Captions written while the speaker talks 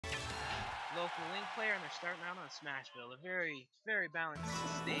local Link player, and they're starting out on Smashville. A very, very balanced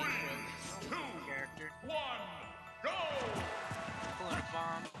stage with a character. Go! Pulling a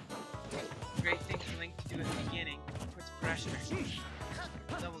bomb. Great thing for Link to do at the beginning. Puts pressure.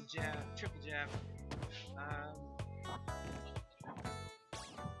 Double jab, triple jab.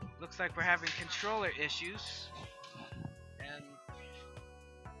 Looks like we're having controller issues. And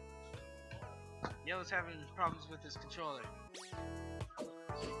Yellow's having problems with his controller.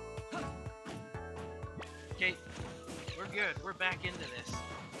 Okay, we're good. We're back into this.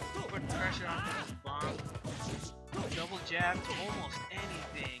 Put pressure on this bomb. Double jab to almost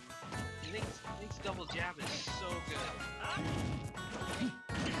anything. Link's double jab is so good.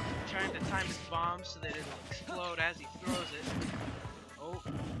 Trying to time his bomb so that it'll explode as he throws it. Oh,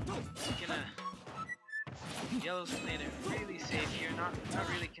 he's gonna. Yellow's playing it really safe here, not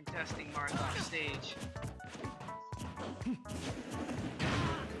really contesting Marth off stage.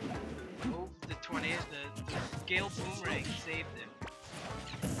 Oh, the tornado, the Gale Boomerang saved him.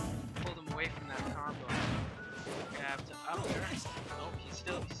 Pulled him away from that combo. Grab to up there. Oh, he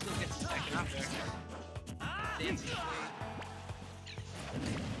still gets the second up there. Dancing away.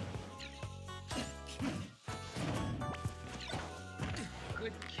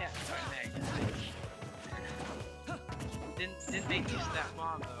 Good catch by Magnus. Didn't make use of that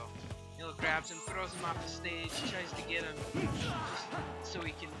bomb though. Yellow grabs him, throws him off the stage, tries to get him just so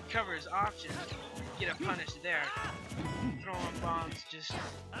he can cover his options, get a punish there. Throwing bombs, just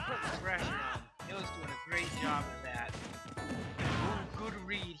putting pressure on. Yellow's doing a great job of that. Ooh, good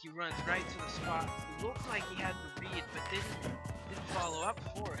read. He runs right to the spot. It looked like he had the read, but didn't follow up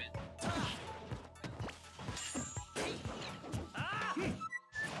for it.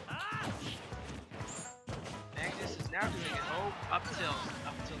 Magnus is now doing it. Oh, up tilt.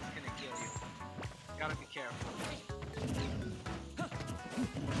 Up tilt's gonna kill you. Gotta be careful.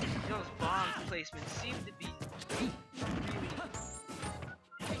 Yellow's bomb placement seemed to be really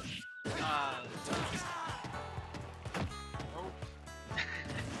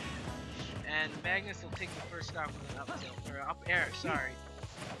and Magnus will take the first stop with an up tilt, or up air, sorry.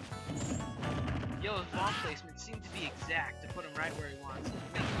 Yellow's bomb placement seemed to be exact to put him right where he wants it.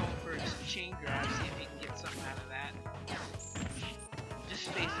 Maybe going for just a chain grab, see if he can get something out of that. Just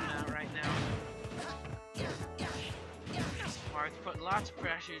spacing him out right now. Marth putting lots of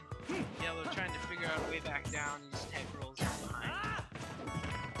pressure. Yellow trying to figure out a way back down, and just head rolls in behind.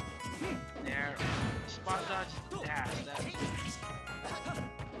 There. Spot dodges the dash.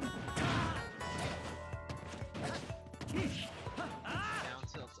 Down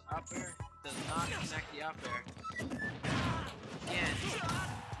tilt's upper. Does not connect the up air. Again,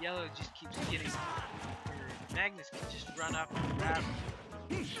 Yellow just keeps getting. Magnus can just run up and grab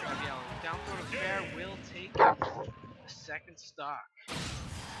Yellow. Down throw to fair will take a second stock. The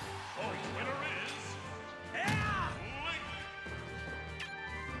winner is Lehi.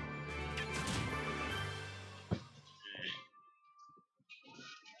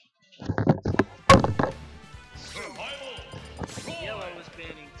 Yellow was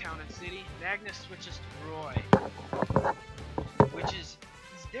banning Town and City. Magnus switches to Roy, which is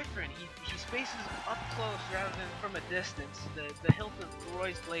different. He spaces up close rather than from a distance. The hilt of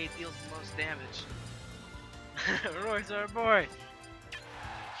Roy's blade deals the most damage. Roy's our boy.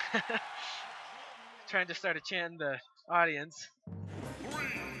 Trying to start a chant in the audience. 3,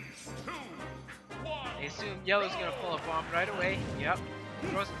 2, 1. I assume Yellow's gonna pull a bomb right away. Yep.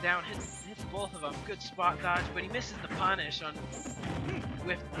 Throws him down, hits both of them. Good spot dodge, but he misses the punish on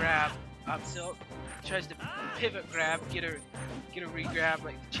whiff grab. Up tilt. Tries to pivot grab, get a re-grab,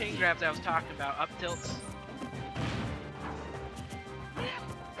 like the chain grabs I was talking about. Up tilts.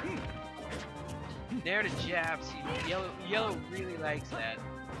 There to jabs. Yellow really likes that.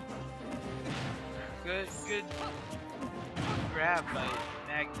 Good grab by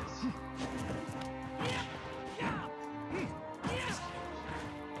Magnus.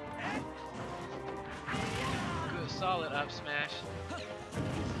 Good solid up smash.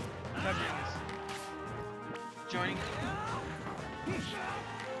 Covering his joining.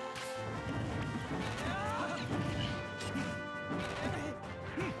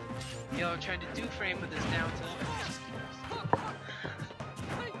 Yellow trying to do frame with his down tilt.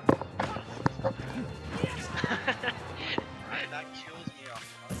 That kills me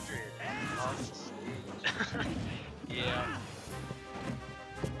 100 off the stage. Yeah.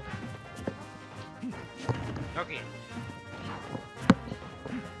 Okay.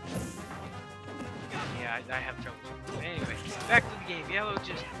 Yeah, I have trouble. Anyway, back to the game. Yellow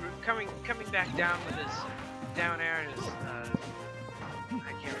just coming back down with his down air and his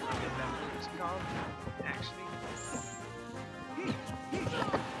I can't remember what that move was called, actually.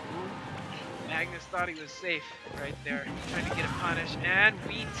 Magnus thought he was safe right there, trying to get a punish, and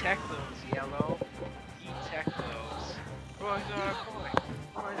we tech those, Yellow. We tech those. Oh, he's not a boy.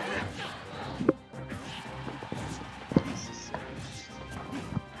 Oh,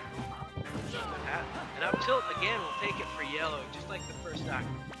 and up tilt again will take it for Yellow, just like the first time.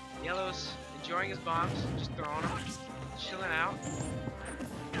 Yellow's enjoying his bombs, just throwing them, chilling out.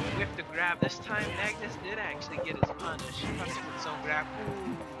 Whipped the grab. This time Magnus did actually get his punish. Punished with some grab.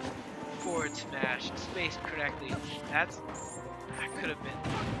 Ooh. Forward smash. Spaced correctly. That could have been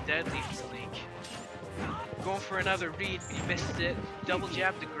deadly for Link. Going for another read, but he missed it. Double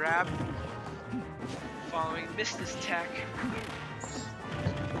jab to grab. Following, missed his tech.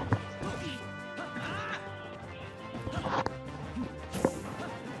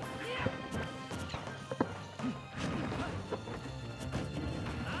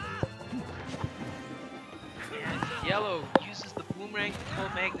 Yellow uses the boomerang to pull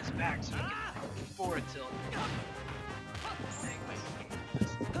Magnus back so he can forward tilt.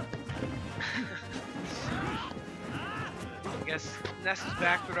 I guess Ness's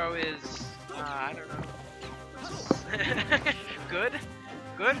back throw is, I don't know. Good?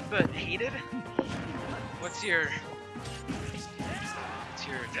 Good, but hated? What's your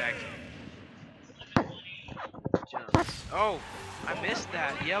attack? Jumps. Oh, I missed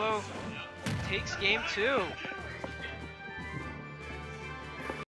that. Yellow takes game 2.